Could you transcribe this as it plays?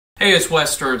Hey, it's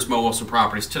Wes Stearns, Mo Wilson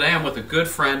Properties. Today I'm with a good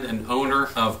friend and owner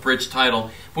of Bridge Title.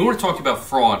 We want to talk to you about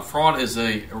fraud. Fraud is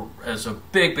a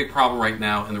big problem right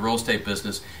now in the real estate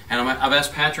business. And I've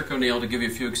asked Patrick O'Neill to give you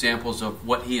a few examples of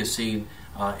what he has seen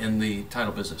in the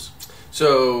title business.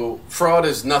 So fraud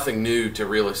is nothing new to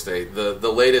real estate.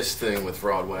 The latest thing with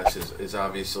fraud, Wes, is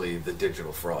obviously the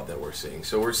digital fraud that we're seeing.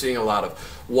 So we're seeing a lot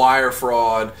of wire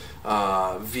fraud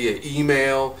via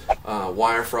email,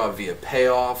 wire fraud via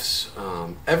payoffs.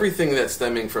 Everything that's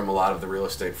stemming from a lot of the real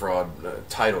estate fraud,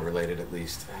 title related at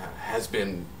least, has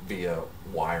been via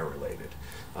wire related.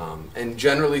 And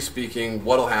generally speaking,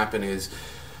 what'll happen is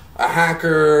a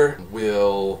hacker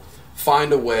will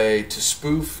find a way to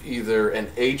spoof either an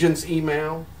agent's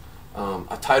email,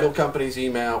 a title company's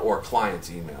email, or a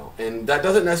client's email. And that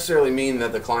doesn't necessarily mean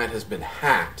that the client has been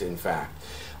hacked, in fact.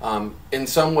 In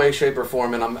some way, shape, or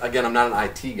form, and I'm not an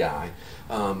IT guy,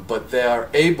 but they are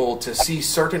able to see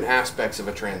certain aspects of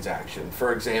a transaction.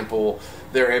 For example,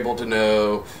 they're able to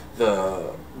know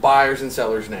the buyers and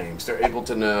sellers' names. They're able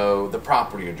to know the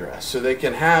property address. So they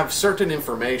can have certain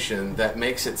information that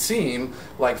makes it seem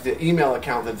like the email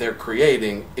account that they're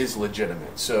creating is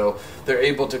legitimate. So they're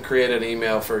able to create an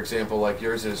email, for example, like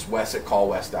yours is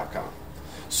wes@callwes.com.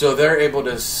 So they're able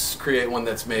to create one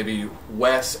that's maybe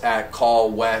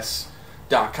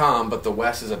wes@callwes.com, but the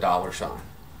Wes is a $sign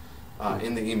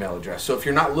in the email address. So if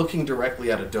you're not looking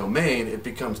directly at a domain, it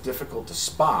becomes difficult to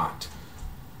spot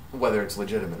whether it's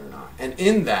legitimate or not. And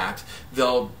in that,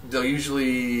 they'll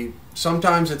usually,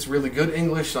 sometimes it's really good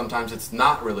English, sometimes it's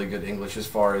not really good English as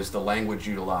far as the language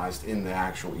utilized in the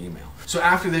actual email. So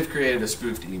after they've created a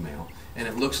spoofed email and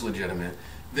it looks legitimate,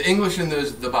 the English in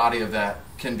the body of that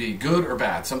can be good or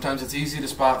bad. Sometimes it's easy to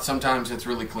spot, sometimes it's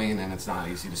really clean and it's not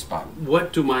easy to spot.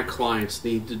 What do my clients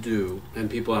need to do, and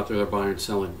people out there that are buying and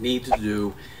selling, need to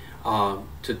do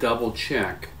to double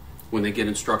check when they get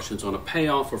instructions on a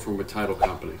payoff or from a title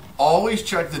company? Always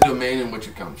check the domain in which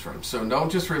it comes from. So don't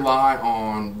just rely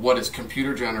on what is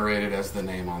computer generated as the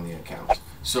name on the account.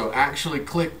 So actually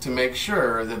click to make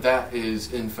sure that that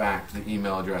is in fact the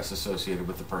email address associated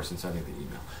with the person sending the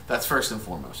email. That's first and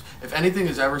foremost. If anything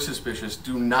is ever suspicious,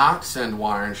 do not send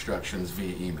wire instructions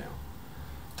via email.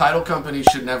 Title companies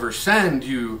should never send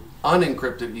you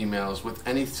unencrypted emails with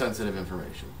any sensitive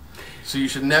information. So you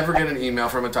should never get an email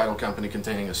from a title company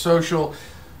containing a social,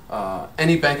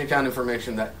 any bank account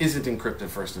information that isn't encrypted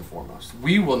first and foremost.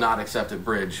 We will not accept at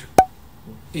Bridge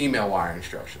email wire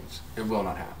instructions. It will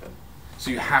not happen.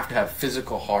 So you have to have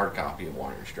physical hard copy of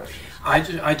wire instructions.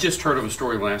 I just heard of a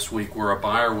story last week where a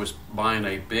buyer was buying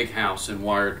a big house and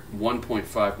wired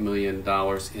 $1.5 million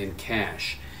in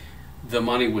cash. The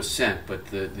money was sent, but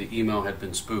the email had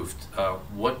been spoofed.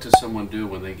 What does someone do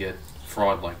when they get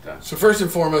fraud like that? So first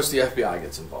and foremost, the FBI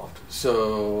gets involved.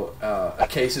 So a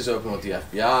case is opened with the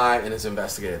FBI and it's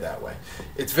investigated that way.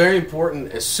 It's very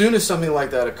important, as soon as something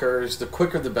like that occurs, the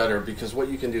quicker the better, because what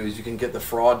you can do is you can get the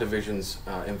fraud divisions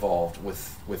involved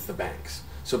with the banks.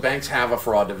 So banks have a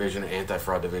fraud division, an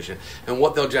anti-fraud division, and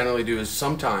what they'll generally do is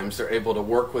sometimes they're able to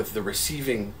work with the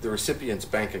recipient's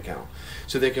bank account.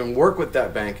 So they can work with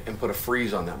that bank and put a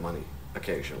freeze on that money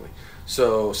occasionally.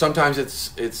 So sometimes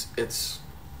it's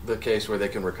the case where they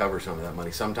can recover some of that money.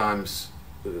 Sometimes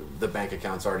the bank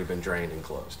account's already been drained and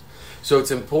closed. So it's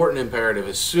important, imperative,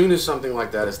 as soon as something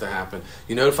like that is to happen,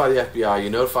 you notify the FBI, you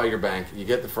notify your bank, you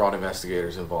get the fraud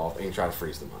investigators involved, and you try to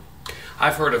freeze the money.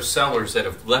 I've heard of sellers that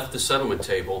have left the settlement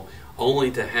table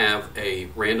only to have a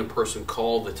random person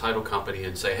call the title company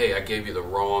and say, hey, I gave you the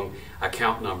wrong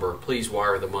account number, please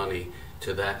wire the money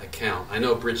to that account. I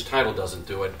know Bridge Title doesn't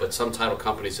do it, but some title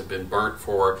companies have been burnt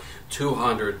for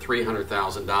 $200,000,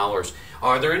 $300,000.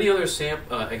 Are there any other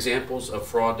examples of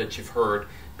fraud that you've heard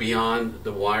beyond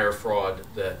the wire fraud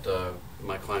that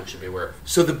my clients should be aware of?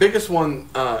 So the biggest one,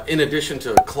 in addition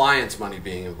to clients' money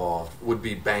being involved, would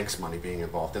be banks' money being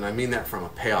involved. And I mean that from a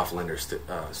payoff lender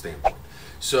standpoint.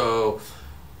 So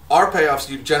our payoffs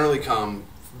generally come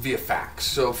via fax.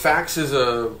 So fax is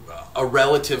a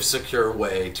relative secure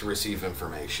way to receive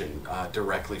information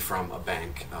directly from a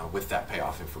bank with that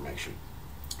payoff information.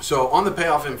 So on the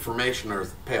payoff information or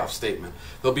payoff statement,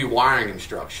 there'll be wiring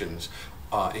instructions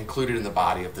included in the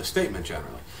body of the statement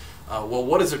generally. Well,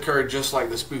 what has occurred, just like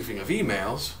the spoofing of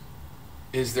emails,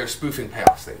 is they're spoofing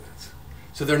payoff statements.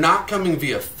 So they're not coming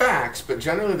via fax, but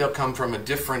generally they'll come from a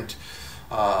different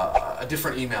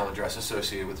email address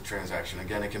associated with the transaction.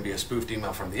 Again, it can be a spoofed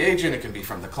email from the agent, it can be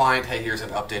from the client. Hey, here's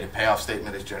an updated payoff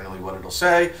statement is generally what it'll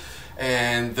say.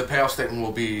 And the payoff statement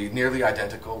will be nearly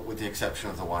identical with the exception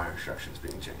of the wire instructions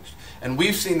being changed. And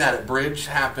we've seen that at Bridge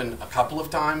happen a couple of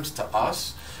times to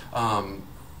us.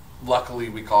 luckily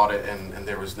we caught it and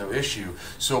there was no issue.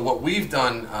 So what we've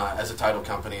done as a title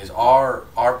company is our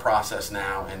process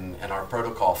now and our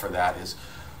protocol for that is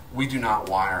we do not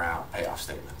wire out payoff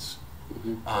statements.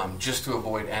 Just to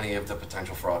avoid any of the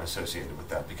potential fraud associated with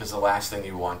that, because the last thing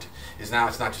you want is now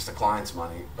it's not just the client's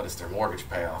money, but it's their mortgage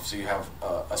payoff. So you have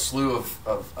a slew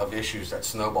of issues that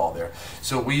snowball there.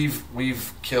 So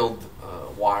we've killed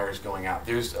wires going out.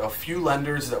 There's a few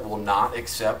lenders that will not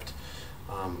accept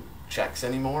checks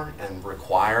anymore and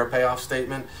require a payoff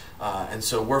statement, and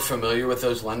so we're familiar with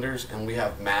those lenders, and we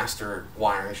have master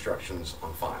wire instructions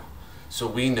on file. So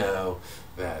we know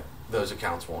that those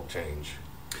accounts won't change.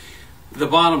 The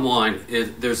bottom line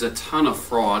is there's a ton of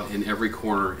fraud in every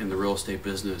corner in the real estate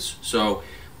business. So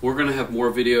we're going to have more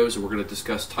videos, and we're going to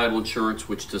discuss title insurance,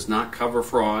 which does not cover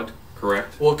fraud,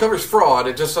 correct? Well, it covers fraud.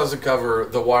 It just doesn't cover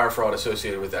the wire fraud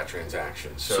associated with that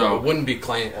transaction. So it wouldn't be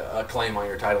a claim on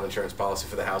your title insurance policy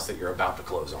for the house that you're about to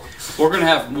close on. We're going to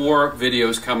have more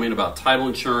videos coming about title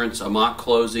insurance, a mock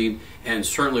closing, and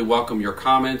certainly welcome your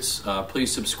comments.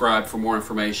 Please subscribe for more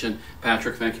information.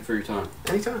 Patrick, thank you for your time.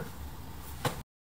 Anytime.